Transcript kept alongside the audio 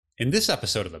In this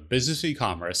episode of the Business of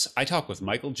E-commerce, I talk with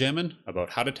Michael Jamin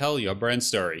about how to tell your brand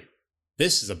story.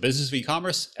 This is a Business of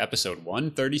E-commerce, episode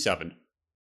 137.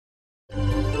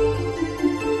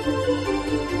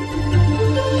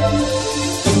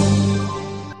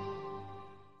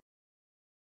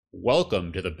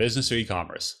 Welcome to the Business of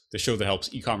E-commerce, the show that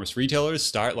helps e-commerce retailers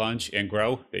start, launch, and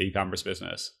grow their e-commerce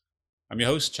business. I'm your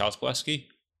host, Charles Pulaski,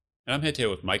 and I'm here today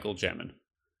with Michael Jamin.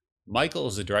 Michael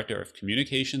is the Director of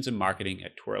Communications and Marketing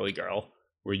at Twirly Girl,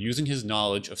 where using his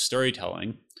knowledge of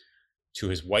storytelling to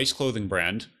his wife's clothing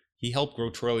brand, he helped grow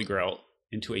Twirly Girl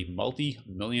into a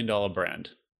multi-million-dollar brand.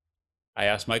 I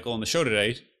asked Michael on the show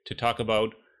today to talk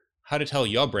about how to tell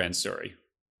your brand story.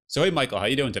 So hey Michael, how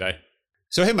you doing today?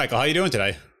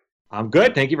 I'm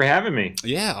good. Thank you for having me.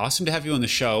 Yeah, awesome to have you on the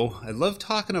show. I love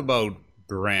talking about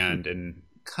brand and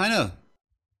kind of,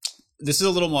 this is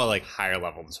a little more like higher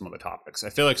level than some other topics.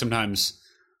 I feel like sometimes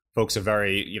folks are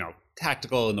very,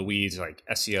 tactical in the weeds, like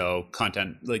SEO,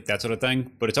 content, like that sort of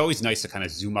thing. But it's always nice to kind of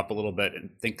zoom up a little bit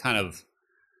and think kind of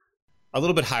a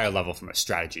little bit higher level from a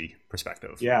strategy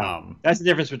perspective. Yeah, that's the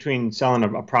difference between selling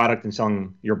a product and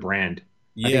selling your brand.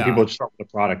 Yeah. I think people start with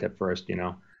the product at first,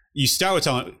 You start with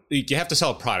selling, you have to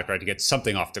sell a product, right, to get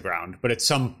something off the ground. But at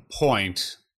some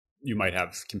point, you might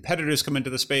have competitors come into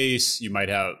the space. You might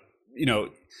have,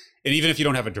 and even if you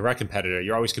don't have a direct competitor,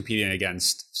 you're always competing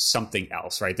against something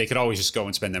else, right? They could always just go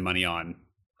and spend their money on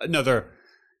another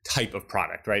type of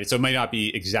product, right? So it might not be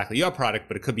exactly your product,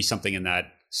 but it could be something in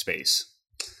that space.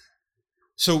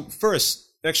 So first,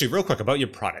 actually real quick about your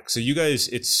product. So you guys,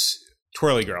 it's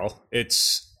Twirly Girl.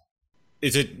 Is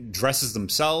it dresses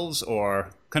themselves, or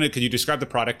kind of, could you describe the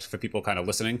product for people kind of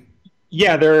listening?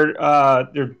 Yeah,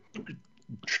 they're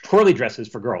twirly dresses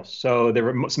for girls. So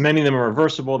many of them are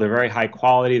reversible. They're very high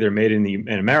quality. They're made in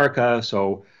America.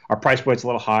 So our price point's a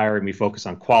little higher, and we focus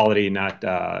on quality, not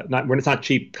when it's not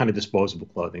cheap, kind of disposable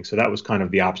clothing. So that was kind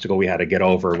of the obstacle we had to get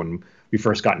over when we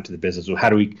first got into the business. So how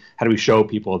do we show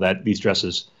people that these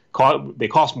dresses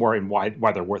cost more and why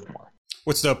they're worth more?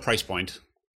 What's the price point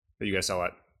that you guys sell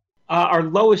at? Our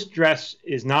lowest dress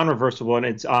is non-reversible, and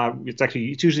it's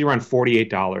usually around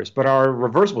 $48. But our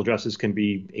reversible dresses can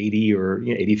be $80 or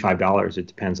 $85. It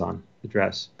depends on the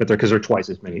dress, but because they're twice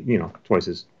as many, twice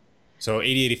as. So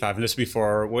 80, 85, and this would be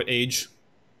for what age?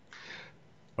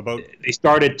 About they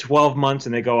start at 12 months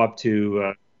and they go up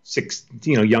to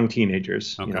young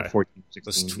teenagers. Okay. 14,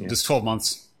 16. This 12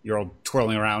 months, you're all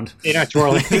twirling around. You're not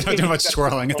twirling. You're not doing much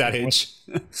twirling at that age.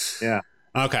 Yeah.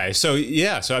 Okay, so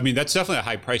I mean that's definitely a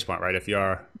high price point, right? If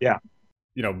you're,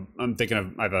 I'm thinking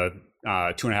of, I have a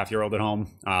 2.5-year-old at home,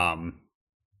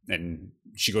 and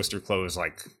she goes through clothes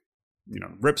like,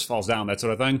 rips, falls down, that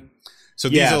sort of thing. So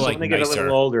these are like when they nicer. get a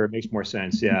little older, it makes more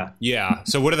sense. Yeah. Yeah.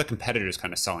 So what are the competitors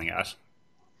kind of selling at?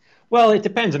 Well, it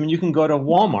depends. I mean, you can go to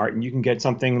Walmart and you can get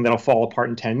something that'll fall apart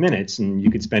in 10 minutes, and you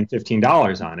could spend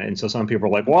 $15 on it. And so some people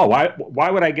are like, "Well,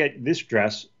 why would I get this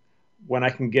dress when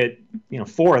I can get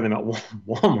 4 of them at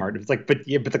Walmart?" It's like, but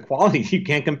the quality, you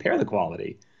can't compare the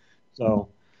quality. So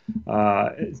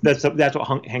that's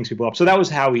what hangs people up. So that was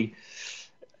how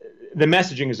the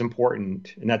messaging is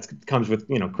important, and that comes with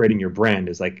creating your brand.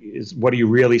 Is what are you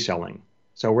really selling?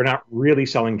 So we're not really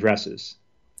selling dresses.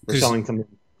 We're selling something.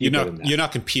 You're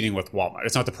not competing with Walmart.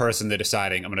 It's not the person they're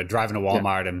deciding, I'm going to drive into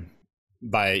Walmart and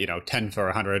buy 10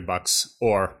 for $100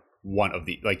 or one of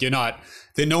the,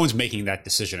 no one's making that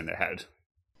decision in their head.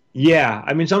 Yeah.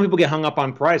 I mean, some people get hung up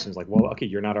on price, and it's like, well, okay,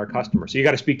 you're not our customer. So you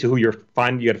got to speak to you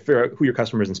got to figure out who your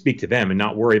customer is and speak to them, and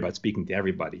not worry about speaking to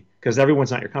everybody, because everyone's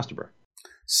not your customer.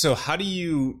 So how do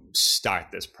you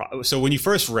start this So when you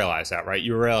first realize that, right,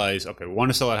 you realize, okay, we want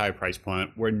to sell at a high price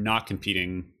point. We're not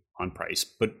competing on price,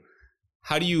 but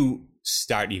how do you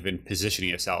start even positioning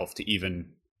yourself to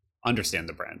even understand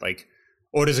the brand?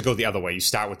 Or does it go the other way? You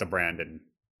start with the brand and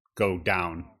go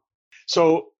down.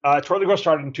 So Twirly Girl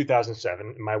started in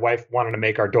 2007. My wife wanted to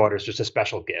make our daughters just a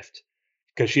special gift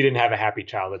because she didn't have a happy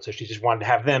childhood. So she just wanted to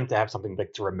have them to have something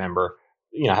to remember,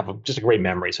 just a great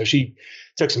memory. So she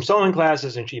took some sewing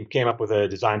classes and she came up with a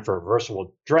design for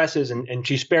reversible dresses, and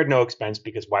she spared no expense,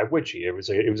 because why would she? It was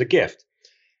a gift.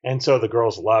 And so the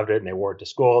girls loved it and they wore it to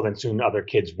school. Then soon other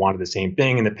kids wanted the same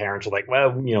thing. And the parents were like,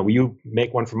 well, will you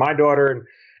make one for my daughter?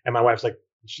 And my wife's like,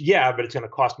 yeah, but it's going to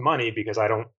cost money, because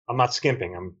I'm not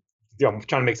skimping. I'm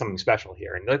trying to make something special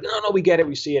here. And they're like, no, we get it.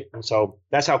 We see it. And so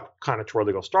that's how kind of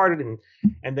Twirly Girl started.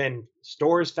 And then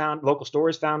local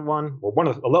stores found one, or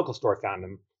a local store found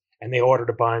them, and they ordered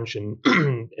a bunch. And,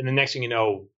 and the next thing you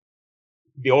know,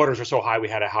 the orders were so high, we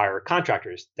had to hire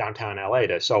contractors downtown LA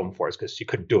to sew them for us, because you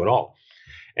couldn't do it all.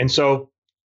 And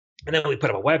then we put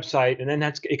up a website, and then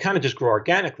it kind of just grew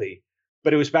organically.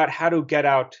 But it was about how to get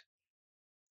out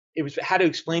it was how to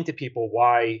explain to people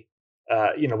why,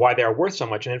 why they are worth so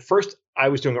much. And at first, I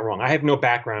was doing it wrong. I have no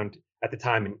background at the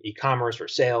time in e-commerce or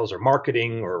sales or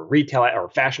marketing or retail or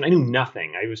fashion. I knew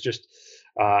nothing. I was just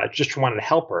wanted to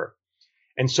help her.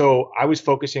 And so I was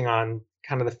focusing on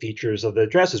kind of the features of the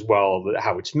dress as well,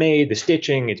 how it's made, the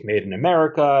stitching, it's made in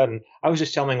America. And I was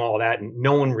just telling all that, and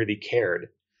no one really cared.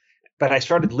 But I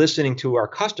started listening to our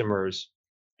customers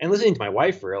and listening to my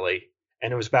wife really.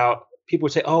 And it was about people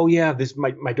would say, "Oh yeah, this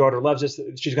my daughter loves this.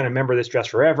 She's going to remember this dress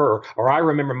forever." Or I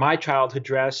remember my childhood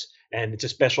dress, and it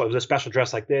was a special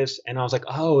dress like this. And I was like,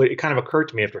 oh, it kind of occurred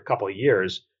to me after a couple of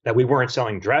years that we weren't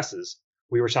selling dresses,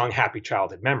 we were selling happy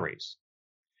childhood memories,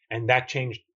 and that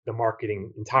changed the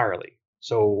marketing entirely.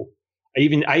 So I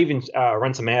even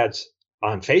run some ads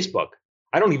on Facebook.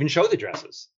 I don't even show the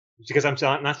dresses because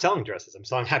not selling dresses. I'm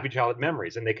selling happy childhood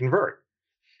memories, and they convert.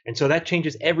 And so that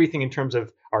changes everything in terms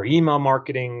of our email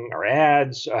marketing, our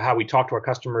ads, how we talk to our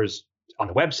customers on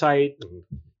the website,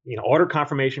 and, order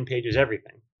confirmation pages,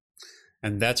 everything.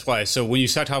 And that's why. So when you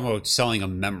start talking about selling a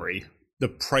memory, the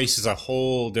price is a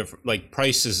whole different. Like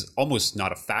price is almost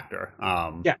not a factor.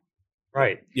 Yeah.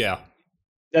 Right. Yeah.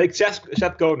 Like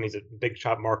Seth Godin, he's a big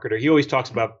shop marketer. He always talks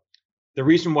about the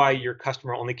reason why your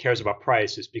customer only cares about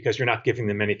price is because you're not giving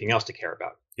them anything else to care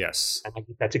about. Yes. And I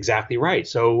think that's exactly right.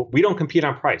 So we don't compete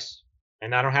on price,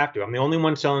 and I don't have to. I'm the only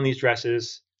one selling these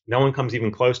dresses. No one comes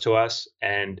even close to us,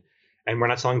 and we're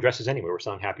not selling dresses anyway. We're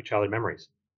selling happy childhood memories.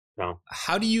 So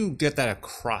how do you get that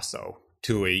across though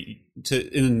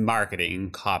in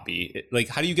marketing copy? Like,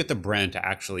 how do you get the brand to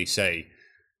actually say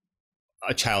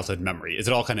a childhood memory? Is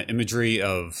it all kind of imagery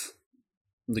of,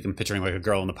 like, I'm picturing like a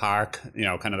girl in the park,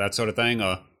 kind of that sort of thing?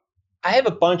 Or I have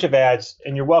a bunch of ads,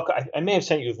 and you're welcome. I may have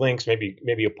sent you links. Maybe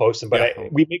you'll post them. But yeah,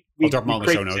 we drop them on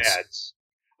the show notes. Ads,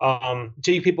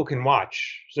 so people can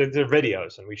watch. So they're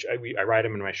videos, and I write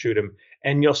them and I shoot them.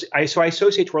 And you'll see. I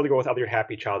associate Twirly Girl with other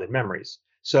happy childhood memories.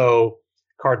 So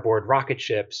cardboard rocket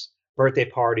ships, birthday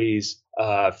parties,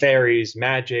 fairies,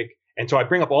 magic. And so I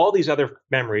bring up all these other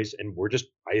memories, and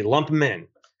I lump them in.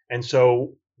 And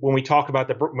so when we talk about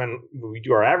when we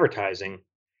do our advertising,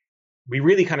 we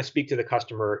really kind of speak to the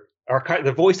customer.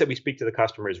 The voice that we speak to the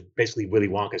customer is basically Willy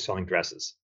Wonka selling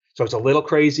dresses. So it's a little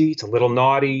crazy, it's a little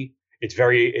naughty, it's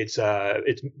a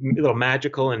little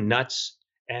magical and nuts,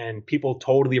 and people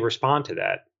totally respond to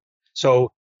that.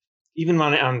 So even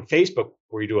on Facebook,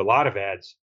 where we do a lot of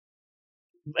ads,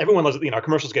 everyone loves, our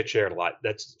commercials get shared a lot.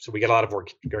 So we get a lot of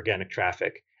organic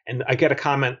traffic. And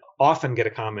often get a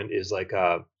comment is like,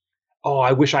 "Oh,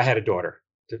 I wish I had a daughter."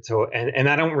 So, and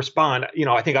I don't respond.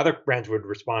 I think other brands would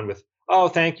respond with, "Oh,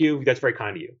 thank you. That's very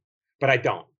kind of you." But I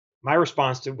don't. My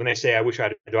response to when they say, "I wish I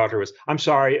had a daughter," was, "I'm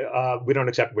sorry. We don't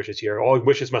accept wishes here. All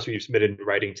wishes must be submitted in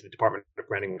writing to the Department of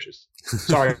Branding Wishes.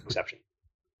 Sorry, exception."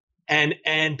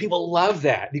 And people love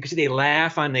that because they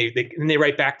laugh and they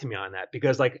write back to me on that,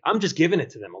 because like I'm just giving it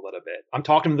to them a little bit. I'm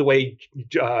talking to them the way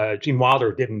Gene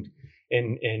Wilder did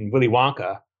in Willy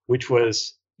Wonka, which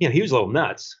was, he was a little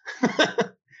nuts.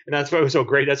 And that's why it was so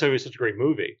great. That's why it was such a great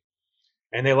movie.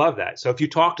 And they love that. So if you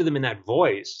talk to them in that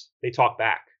voice, they talk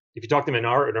back. If you talk to them in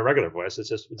a regular voice, it's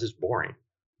just boring.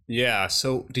 Yeah.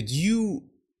 So you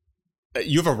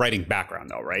have a writing background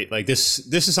though, right? Like this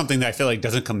is something that I feel like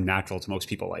doesn't come natural to most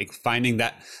people. Like finding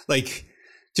that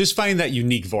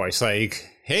unique voice. Like,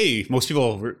 hey, most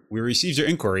people, we received your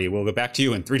inquiry. We'll get back to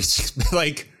you in 3 to 6.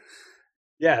 Like,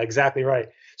 yeah, exactly right.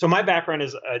 So my background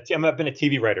is I've been a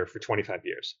TV writer for 25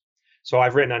 years. So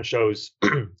I've written on shows,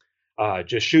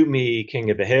 Just Shoot Me,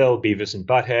 King of the Hill, Beavis and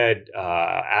Butthead,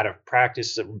 Out of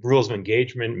Practice, Rules of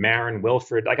Engagement, Marin,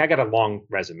 Wilfred. Like I got a long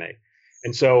resume.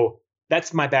 And so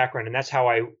that's my background. And that's how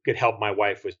I could help my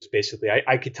wife, was basically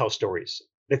I could tell stories.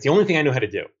 That's the only thing I knew how to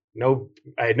do.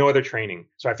 I had no other training.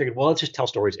 So I figured, well, let's just tell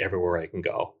stories everywhere I can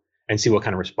go and see what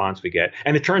kind of response we get.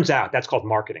 And it turns out that's called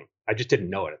marketing. I just didn't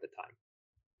know it at the time.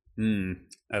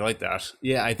 I like that.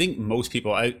 Yeah, I think most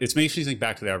people, it makes me think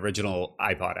back to the original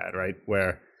iPod ad, right?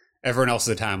 Where everyone else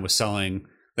at the time was selling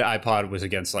the iPod was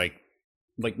against like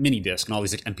mini disc and all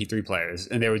these like MP3 players.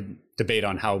 And they would debate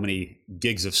on how many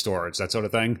gigs of storage, that sort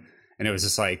of thing. And it was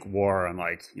just like war on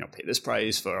like, pay this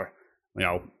price for,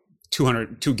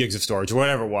 2 gigs of storage or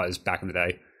whatever it was back in the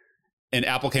day. And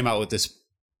Apple came out with this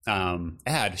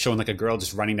ad showing like a girl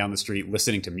just running down the street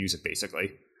listening to music,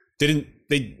 basically.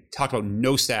 They talked about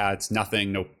no stats,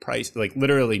 nothing, no price, like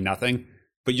literally nothing,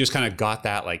 but you just kind of got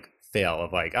that like fail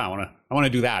of like, oh, I want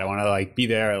to do that. I want to like be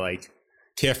there, like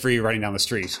carefree running down the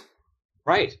street.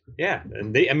 Right. Yeah.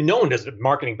 And no one does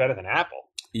marketing better than Apple.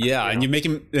 Yeah. And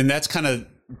and that's kind of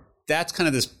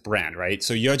this brand, right?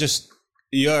 So you're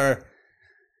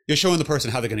showing the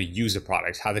person how they're going to use the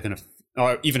product, how they're going to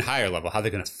or even higher level, how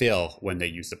they're going to feel when they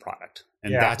use the product.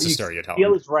 And Yeah, that's the story you're telling.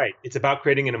 feel is right. It's about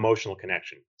creating an emotional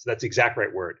connection. So that's the exact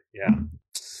right word. Yeah.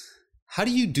 How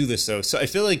do you do this though? So I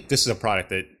feel like this is a product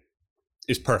that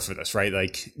is perfect for this, right?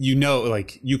 Like,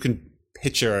 like you can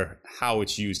picture how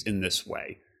it's used in this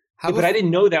way. But I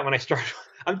didn't know that when I started.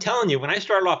 I'm telling you, when I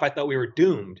started off, I thought we were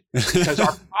doomed because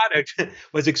our product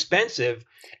was expensive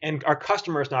and our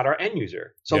customer is not our end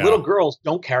user. So little girls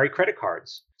don't carry credit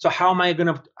cards. So how do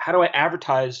I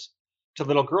advertise to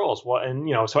little girls? Well, and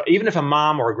so even if a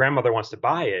mom or a grandmother wants to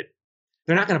buy it,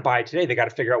 they're not going to buy it today. They got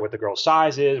to figure out what the girl's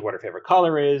size is, what her favorite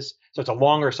color is. So it's a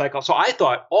longer cycle. So I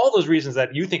thought all those reasons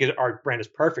that you think our brand is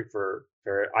perfect for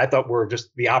I thought were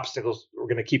just the obstacles were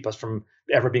going to keep us from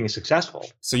ever being successful.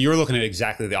 So you're looking at it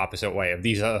exactly the opposite way of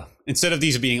these. Instead of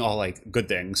these being all like good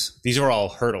things, these are all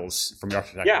hurdles from your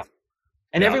perspective. Yeah.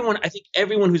 And I think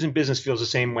everyone who's in business feels the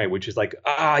same way, which is like,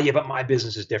 yeah, but my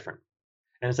business is different.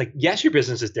 And it's like, yes, your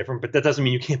business is different, but that doesn't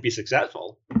mean you can't be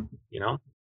successful,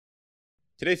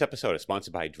 Today's episode is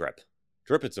sponsored by Drip.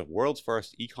 Drip is the world's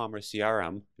first e-commerce CRM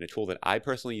and a tool that I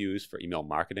personally use for email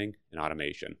marketing and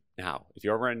automation. Now, if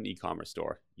you're running an e-commerce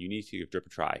store, you need to give Drip a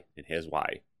try, and here's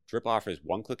why. Drip offers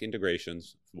one-click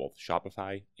integrations for both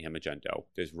Shopify and Magento.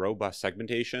 There's robust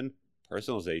segmentation,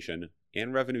 personalization,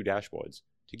 and revenue dashboards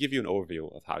to give you an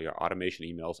overview of how your automation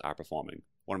emails are performing.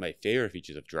 One of my favorite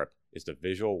features of Drip is the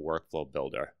Visual Workflow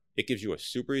Builder. It gives you a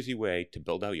super easy way to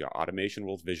build out your automation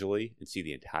rules visually and see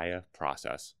the entire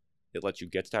process. It lets you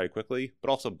get started quickly, but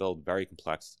also build very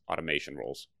complex automation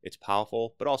rules. It's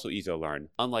powerful, but also easy to learn,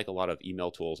 unlike a lot of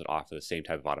email tools that offer the same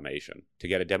type of automation. To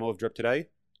get a demo of Drip today,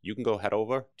 you can go head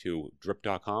over to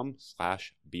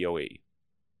drip.com/BOE.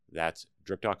 That's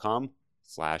drip.com/BOE.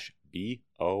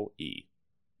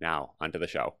 Now, onto the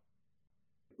show.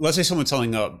 Let's say someone's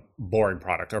selling a boring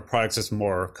product or products that's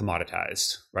more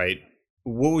commoditized, right?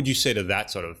 What would you say to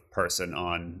that sort of person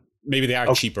on maybe they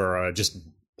are cheaper or just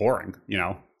boring,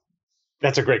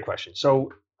 That's a great question.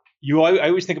 So I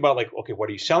always think about like, okay, what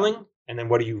are you selling? And then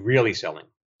what are you really selling?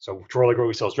 So Trolley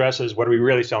Girl sells dresses. What are we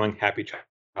really selling? Happy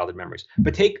childhood memories.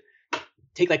 But take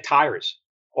like tires.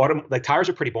 Like tires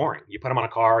are pretty boring. You put them on a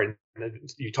car and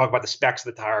you talk about the specs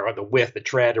of the tire or the width, the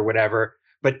tread or whatever.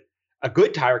 But a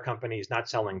good tire company is not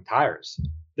selling tires.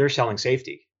 They're selling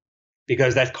safety.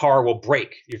 Because that car will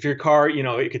break. If your car,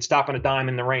 it could stop on a dime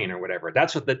in the rain or whatever.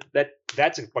 That's what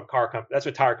that's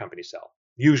what tire companies sell.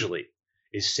 Usually,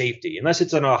 is safety, unless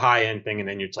it's on a high end thing, and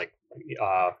then it's like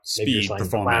speed,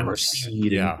 performance,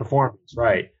 and performance,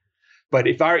 right? But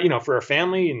if for a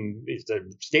family and it's a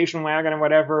station wagon or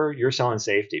whatever, you're selling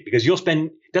safety because you'll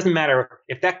spend. It doesn't matter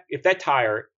if that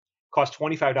tire costs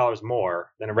 $25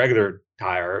 more than a regular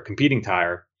tire, a competing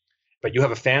tire. But you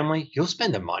have a family, you'll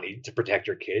spend the money to protect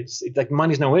your kids. It's like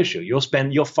money's no issue. You'll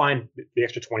find the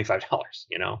extra $25,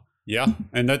 Yeah.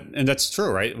 And that's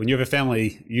true, right? When you have a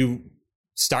family, you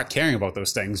start caring about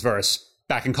those things versus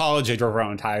back in college, I drove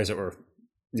around in tires that were,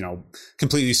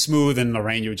 completely smooth and in the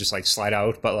rain, you would just like slide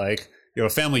out. But like you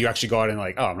have a family, you actually go out and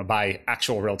like, I'm going to buy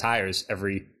actual real tires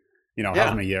every,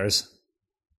 how many years.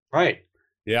 Right.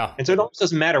 Yeah. And so it almost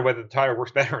doesn't matter whether the tire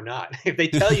works better or not. If they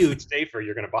tell you it's safer,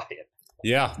 you're going to buy it.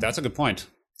 Yeah, that's a good point.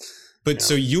 But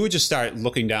so you would just start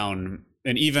looking down,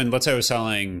 and even let's say I was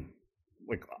selling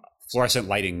like fluorescent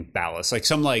lighting ballast, like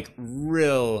some like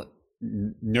real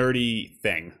nerdy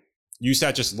thing. You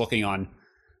start just looking on,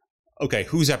 okay,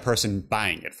 who's that person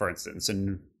buying it, for instance?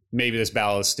 And maybe this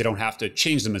ballast, they don't have to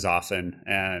change them as often.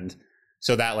 And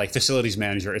so that like facilities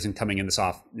manager isn't coming in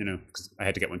because I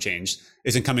had to get one changed,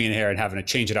 isn't coming in here and having to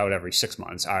change it out every 6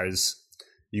 months. Ours,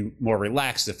 you more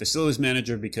relax the facilities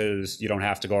manager because you don't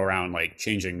have to go around like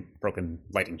changing broken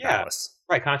lighting ballasts.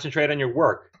 Right. Concentrate on your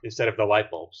work instead of the light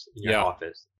bulbs in your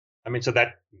office. I mean, so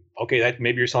that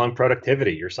maybe you're selling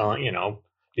productivity. You're selling,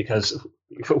 because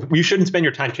you shouldn't spend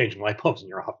your time changing light bulbs in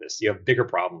your office. You have bigger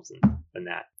problems than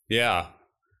that. Yeah.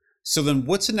 So then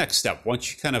what's the next step?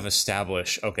 Once you kind of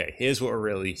establish, okay, here's what we're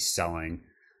really selling.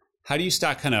 How do you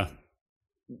start kind of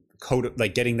code,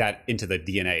 like getting that into the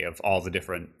DNA of all the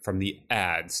different, from the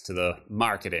ads to the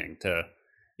marketing to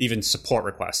even support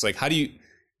requests? Like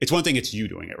it's one thing, it's you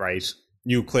doing it, right?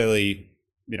 You clearly,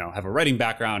 have a writing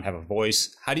background, have a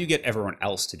voice. How do you get everyone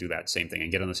else to do that same thing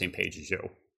and get on the same page as you?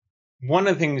 One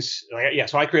of the things,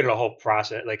 so I created a whole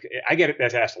process. Like I get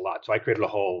that's asked a lot, so I created a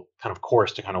whole kind of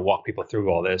course to kind of walk people through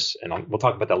all this, and we'll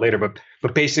talk about that later.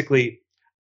 But basically,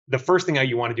 the first thing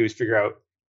you want to do is figure out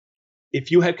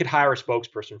if you could hire a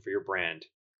spokesperson for your brand,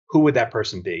 who would that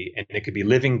person be? And it could be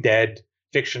living, dead,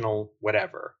 fictional,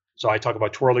 whatever. So I talk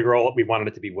about Twirly Girl. We wanted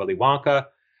it to be Willy Wonka.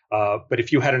 But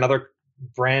if you had another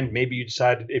brand, maybe you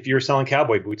decide if you're selling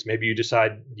cowboy boots, maybe you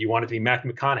decide you want it to be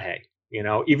Matthew McConaughey.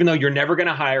 Even though you're never going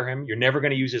to hire him, you're never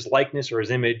going to use his likeness or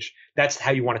his image. That's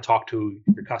how you want to talk to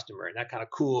your customer, and that kind of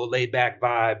cool, laid back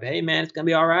vibe. Hey, man, it's going to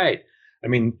be all right. I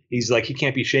mean, he's like, he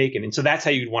can't be shaken. And so that's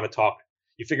how you'd want to talk.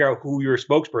 You figure out who your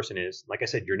spokesperson is. Like I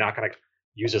said, you're not going to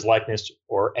use his likeness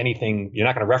or anything. You're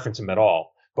not going to reference him at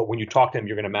all. But when you talk to him,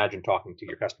 you're going to imagine talking to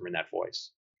your customer in that voice.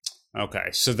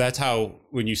 Okay. So that's how,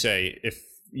 when you say, if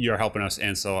you're helping us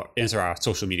answer our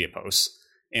social media posts,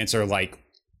 answer like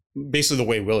basically the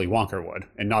way Willy Wonka would,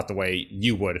 and not the way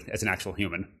you would as an actual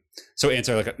human. So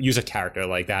answer like, use a character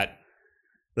like that,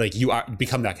 like you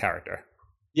become that character.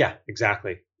 Yeah,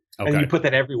 exactly. Okay. And you put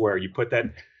that everywhere. You put that.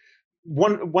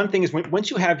 One thing is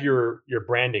once you have your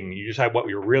branding, you decide what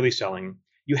you're really selling.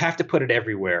 You have to put it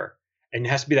everywhere, and it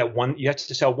has to be that one. You have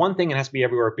to sell one thing, and it has to be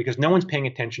everywhere because no one's paying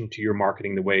attention to your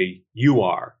marketing the way you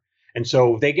are, and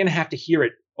so they're going to have to hear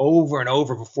it over and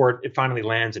over before it finally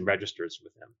lands and registers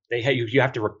with them. You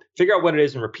have to figure out what it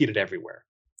is and repeat it everywhere.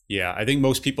 Yeah, I think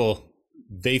most people,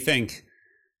 they think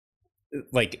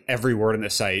like every word in the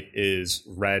site is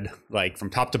read like from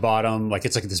top to bottom, like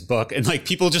it's like this book, and like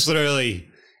people just literally,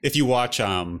 if you watch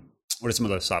what are some of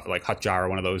those stuff like Hotjar or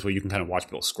one of those where you can kind of watch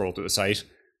people scroll through the site,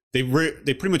 they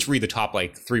pretty much read the top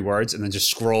like 3 words and then just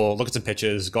scroll, look at some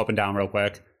pitches, go up and down real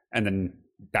quick, and then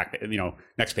back,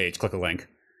 next page, click a link.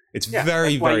 It's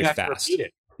very, very fast.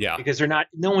 Yeah, because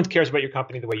no one cares about your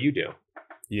company the way you do.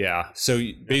 Yeah, so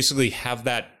you basically have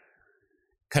that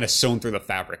kind of sewn through the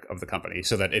fabric of the company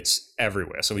so that it's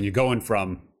everywhere. So when you're going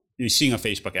from, you're seeing a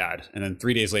Facebook ad, and then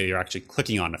 3 days later, you're actually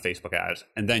clicking on a Facebook ad,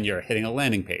 and then you're hitting a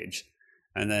landing page.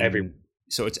 And then,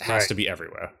 so it has to be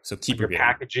everywhere. So keep your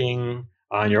packaging,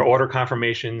 on your order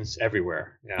confirmations,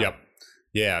 everywhere. Yeah. Yep.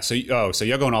 Yeah. So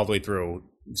you're going all the way through.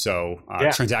 So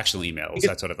transactional emails,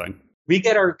 that sort of thing. We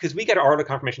get our order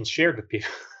confirmations shared with people.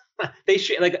 They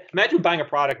share, like, imagine buying a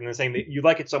product and then saying that you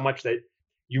like it so much that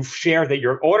you share that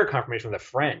your order confirmation with a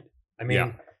friend. I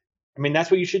mean,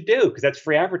 that's what you should do because that's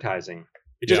free advertising.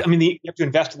 You have to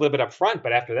invest a little bit up front,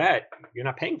 but after that, you're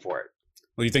not paying for it.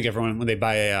 Well, you think everyone, when they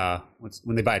buy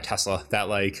a Tesla, that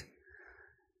like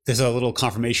there's a little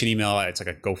confirmation email, it's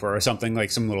like a gopher or something, like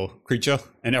some little creature,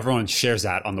 and everyone shares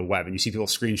that on the web, and you see people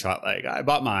screenshot like, I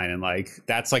bought mine, and like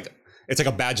that's like, it's like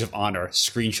a badge of honor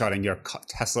screenshotting your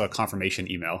Tesla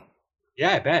confirmation email.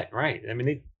 Yeah, I bet. Right. I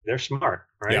mean, they're smart,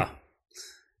 right? Yeah.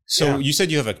 So you said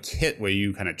you have a kit where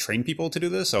you kind of train people to do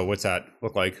this. So what's that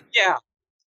look like? Yeah,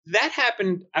 that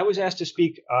happened. I was asked to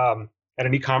speak at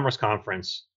an e-commerce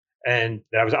conference, and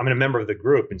I'm a member of the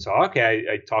group. And so,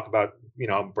 I talk about,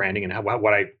 branding and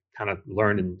what I kind of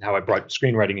learned and how I brought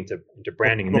screenwriting into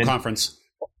branding. What conference?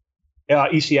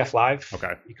 ECF Live.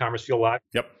 Okay. E-commerce Fuel Live.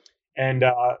 Yep. And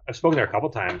I've spoken there a couple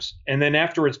times. And then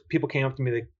afterwards, people came up to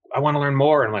me, I want to learn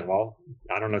more. And I'm like, well,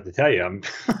 I don't know what to tell you. I'm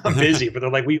busy. But they're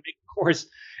like, we make a course.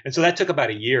 And so that took about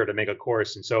a year to make a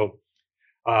course. And so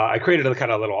I created a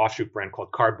kind of little offshoot brand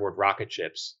called Cardboard Rocket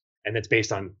Chips. And it's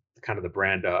based on kind of the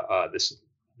brand,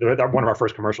 one of our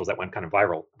first commercials that went kind of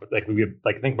viral. But I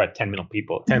think about 10 million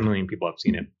people have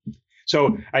seen it.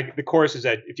 So the course is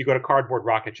that if you go to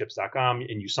cardboardrocketchips.com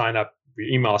and you sign up for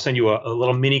your email, I'll send you a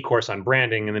little mini course on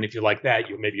branding. And then if you like that,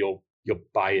 you'll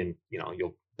buy in,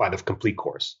 you'll buy the complete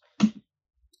course.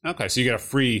 Okay. So you get a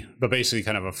free, but basically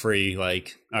kind of a free,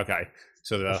 like, okay.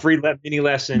 So a free mini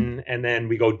lesson, and then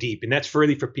we go deep. And that's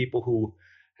really for people who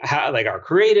are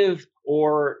creative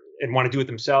and want to do it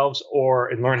themselves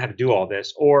and learn how to do all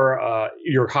this, or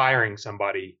you're hiring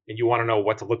somebody and you want to know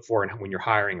what to look for when you're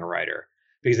hiring a writer.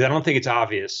 Because I don't think it's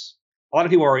obvious. A lot of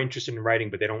people are interested in writing,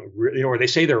 but they don't really, or they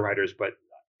say they're writers, but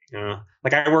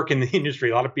like I work in the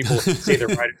industry. A lot of people say they're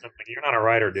writers. I'm like, you're not a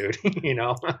writer, dude.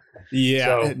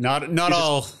 Yeah, so,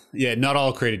 not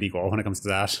all created equal when it comes to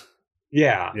that.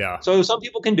 Yeah. Yeah. So some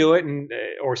people can do it,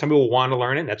 or some people want to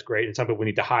learn it. And that's great. And some people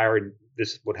need to hire, and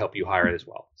this would help you hire it as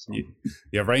well. So.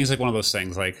 Yeah, writing's like one of those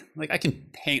things. Like I can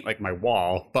paint like my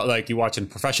wall, but like you watch a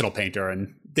professional painter,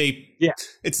 and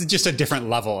it's just a different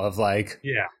level of like,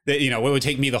 what would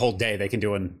take me the whole day, they can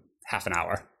do in half an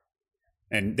hour,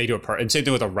 and they do it. And same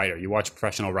thing with a writer. You watch a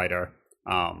professional writer,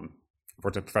 or a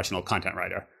professional content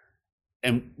writer,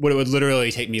 and what it would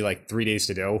literally take me like 3 days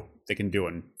to do, they can do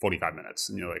in 45 minutes.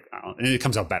 And you're like, and it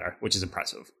comes out better, which is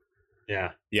impressive.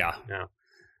 Yeah.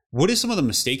 What are some of the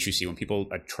mistakes you see when people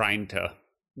are trying to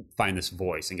find this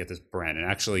voice and get this brand and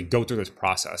actually go through this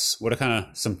process? What are kind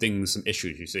of some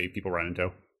issues you see people run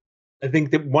into? I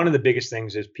think that one of the biggest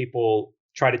things is people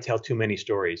try to tell too many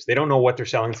stories. They don't know what they're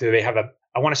selling to. They have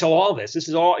I want to sell all this. This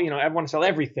is all, I want to sell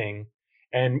everything.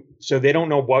 And so they don't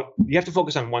know you have to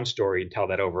focus on one story and tell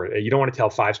that over. You don't want to tell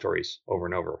 5 stories over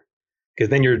and over. because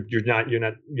then you're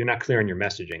not clear on your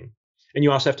messaging, and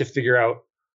you also have to figure out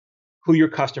who your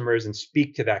customer is and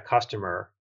speak to that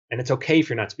customer. And it's okay if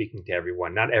you're not speaking to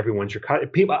everyone. Not everyone's your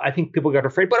people. I think people got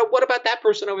afraid. But what about that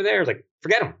person over there? It's like,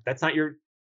 forget them. That's not your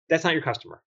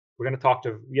customer. We're going to talk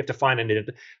to. You have to find an.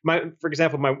 For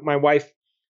example, my wife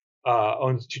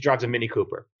she drives a Mini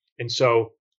Cooper, and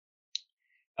so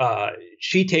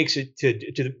she takes it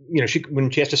to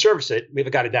when she has to service it, we have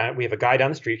a guy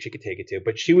down the street she could take it to,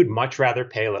 but she would much rather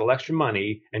pay a little extra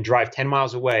money and drive 10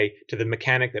 miles away to the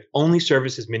mechanic that only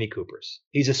services Mini Coopers.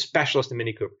 He's a specialist in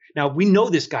Mini Cooper. Now, we know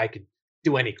this guy could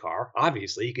do any car.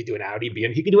 Obviously, he could do an Audi,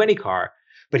 BMW, he could do any car,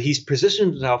 but he's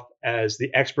positioned himself as the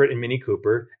expert in Mini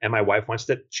Cooper, and my wife wants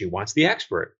the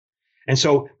expert. And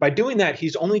so by doing that,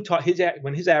 he's only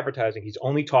when his advertising, he's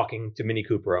only talking to Mini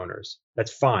Cooper owners.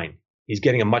 That's fine. He's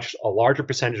getting a larger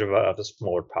percentage of a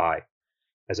smaller pie,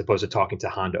 as opposed to talking to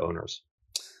Honda owners.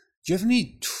 Do you have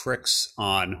any tricks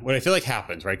on what I feel like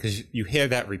happens, right? Because you hear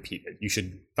that repeated. You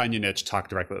should find your niche, talk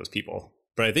directly to those people.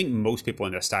 But I think most people,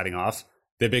 when they're starting off,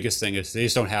 their biggest thing is they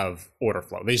just don't have order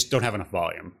flow. They just don't have enough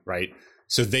volume, right?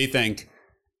 So they think,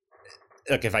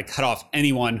 like, if I cut off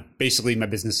anyone, basically my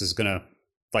business is going to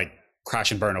like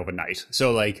crash and burn overnight.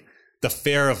 So like the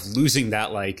fear of losing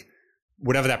that, like,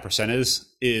 whatever that percent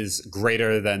is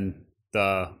greater than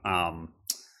the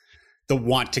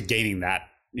want to gaining that,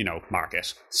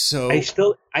 market. So I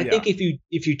think if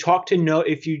you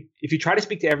try to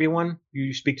speak to everyone,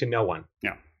 you speak to no one.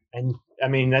 Yeah. And I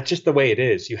mean, that's just the way it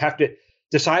is. You have to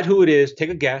decide who it is,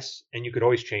 take a guess, and you could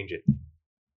always change it.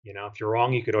 If you're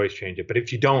wrong, you could always change it. But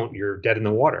if you don't, you're dead in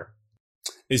the water.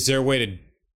 Is there a way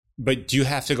but do you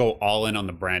have to go all in on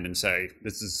the brand and say,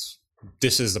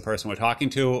 this is the person we're talking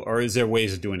to, or is there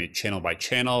ways of doing it channel by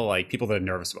channel? Like people that are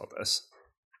nervous about this.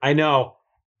 I know.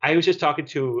 I was just talking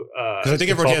to because I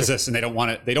think everyone has this, and they don't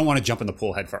want to jump in the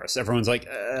pool head first. Everyone's like,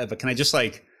 but can I just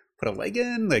like put a leg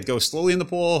in, like go slowly in the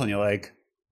pool? And you're like,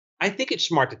 I think it's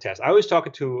smart to test. I was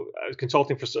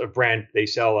consulting for a brand. They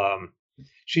sell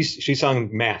she's selling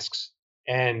masks,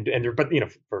 and they're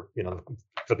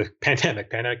for the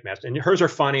pandemic masks, and hers are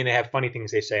funny and they have funny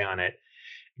things they say on it,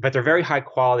 but they're very high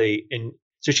quality. And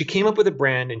so she came up with a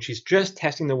brand, and she's just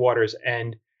testing the waters.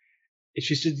 And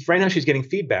she said right now she's getting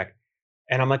feedback,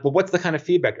 and I'm like, well, what's the kind of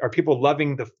feedback? Are people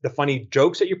loving the funny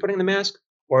jokes that you're putting in the mask,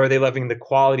 or are they loving the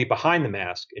quality behind the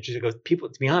mask? And she goes,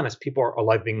 to be honest, people are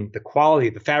loving the quality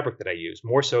of the fabric that I use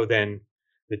more so than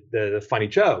the funny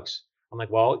jokes. I'm like,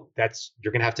 well,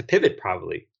 you're going to have to pivot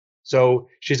probably. So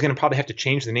she's going to probably have to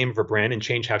change the name of her brand and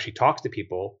change how she talks to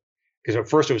people. Because at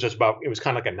first it was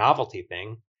kind of like a novelty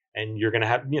thing. And you're going to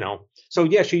have, so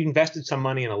yeah, she invested some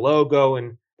money in a logo,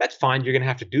 and that's fine. You're going to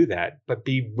have to do that, but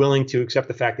be willing to accept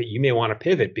the fact that you may want to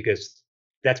pivot, because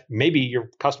that's maybe your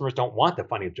customers don't want the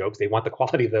funny jokes. They want the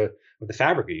quality of the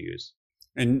fabric you use.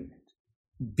 And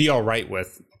be all right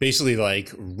with basically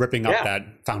like ripping up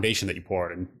that foundation that you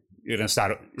poured, and you're going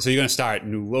to start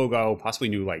new logo, possibly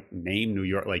new like name, New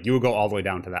York, like you would go all the way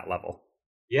down to that level.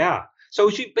 Yeah. So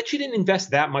she didn't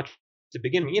invest that much to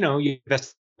begin with. You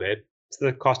invest a bit. It's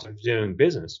the cost of doing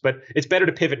business, but it's better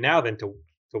to pivot now than to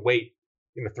wait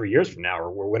 3 years from now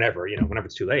or whenever, whenever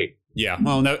it's too late. Yeah.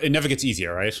 Well, no, it never gets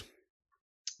easier, right?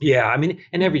 Yeah. I mean,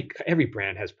 and every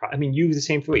brand has, you the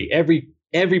same way.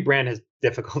 Every brand has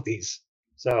difficulties.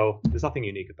 So there's nothing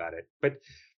unique about it, but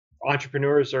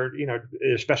entrepreneurs are,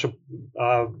 a special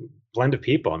blend of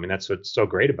people. I mean, that's what's so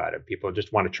great about it. People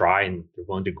just want to try, and they're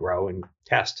willing to grow and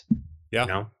test.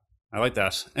 Yeah. I like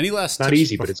that. Any last tips? Not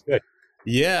easy, but it's good.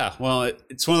 Yeah. Well,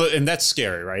 it's one of the, and that's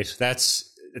scary, right?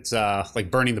 It's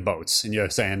like burning the boats, and you're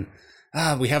saying,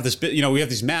 we have this bit, we have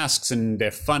these masks and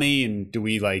they're funny. And do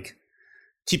we like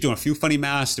keep doing a few funny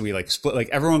masks? Do we like split? Like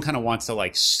everyone kind of wants to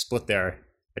like split their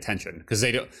attention, because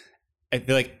I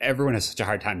feel like everyone has such a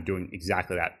hard time doing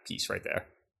exactly that piece right there.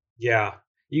 Yeah.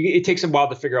 It takes a while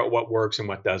to figure out what works and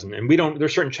what doesn't. And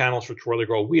there's certain channels for Twirly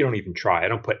Girl we don't even try. I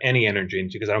don't put any energy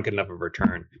into, because I don't get enough of a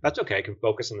return. That's okay. I can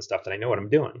focus on the stuff that I know what I'm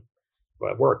doing.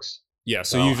 But it works. Yeah.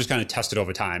 So you just kind of test it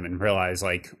over time and realize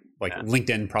like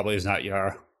LinkedIn probably is not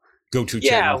your go-to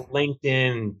channel. Yeah.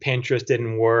 LinkedIn, Pinterest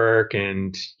didn't work.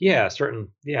 And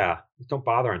don't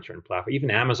bother on certain platforms. Even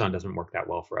Amazon doesn't work that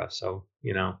well for us. So,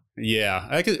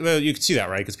 Yeah. You could see that,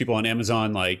 right? Because people on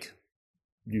Amazon, like,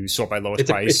 you sort by lowest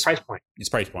price. It's price point. It's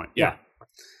price point. Yeah.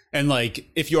 And like,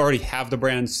 if you already have the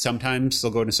brand, sometimes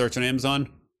they'll go into search on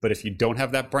Amazon. But if you don't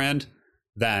have that brand,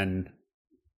 then,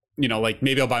 like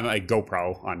maybe I'll buy my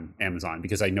GoPro on Amazon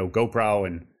because I know GoPro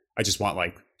and I just want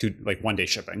like 1 day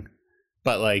shipping.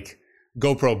 But like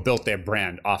GoPro built their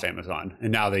brand off Amazon,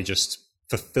 and now they just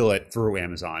fulfill it through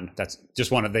Amazon. They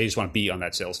just want to be on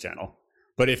that sales channel.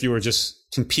 But if you were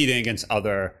just competing against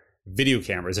other video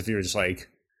cameras, if you were just like,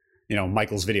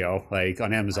 Michael's Video, like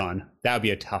on Amazon, that would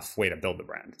be a tough way to build the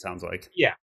brand, it sounds like.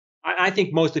 Yeah. I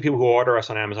think most of the people who order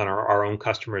us on Amazon are our own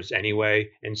customers anyway.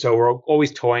 And so we're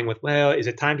always toying with, well, is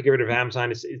it time to get rid of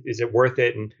Amazon? Is it worth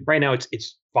it? And right now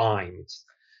it's fine.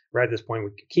 We're at this point, we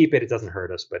could keep it. It doesn't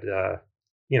hurt us. But,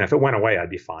 if it went away, I'd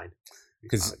be fine.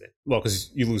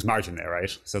 Because you lose margin there,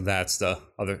 right? So that's the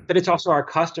other. But it's also our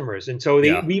customers. And so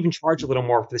we even charge a little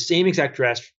more for the same exact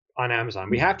dress on Amazon.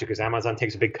 We have to because Amazon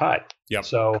takes a big cut. Yep.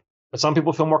 So, but some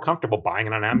people feel more comfortable buying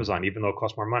it on Amazon, even though it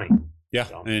costs more money. Yeah.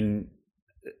 So. And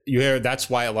you hear that's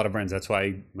why a lot of brands, that's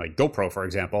why like GoPro, for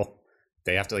example,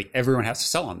 they have to everyone has to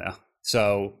sell on there.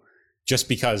 So just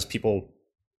because people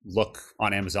look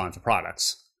on Amazon for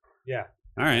products. Yeah.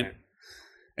 All right. Yeah.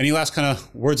 Any last kind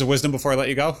of words of wisdom before I let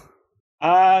you go?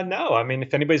 No. I mean,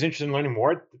 if anybody's interested in learning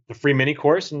more, the free mini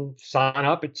course and sign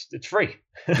up. It's free.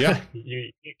 Yeah.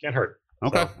 you can't hurt.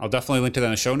 Okay. So. I'll definitely link to that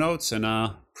in the show notes and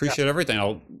appreciate everything.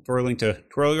 I'll throw a link to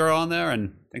Twirly Girl on there,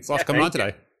 and thanks a lot for coming on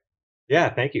today. Yeah,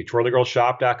 thank you.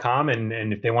 TwirlyGirlShop.com.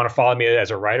 And if they want to follow me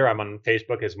as a writer, I'm on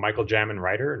Facebook as Michael Jamin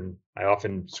Writer. And I also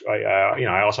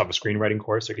have a screenwriting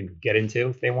course they can get into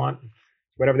if they want,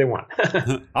 whatever they want.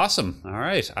 Awesome. All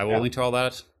right. I will link to all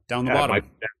that down the bottom.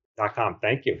 MichaelJamin.com.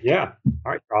 Thank you. Yeah.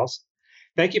 All right, Charles.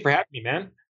 Thank you for having me,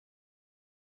 man.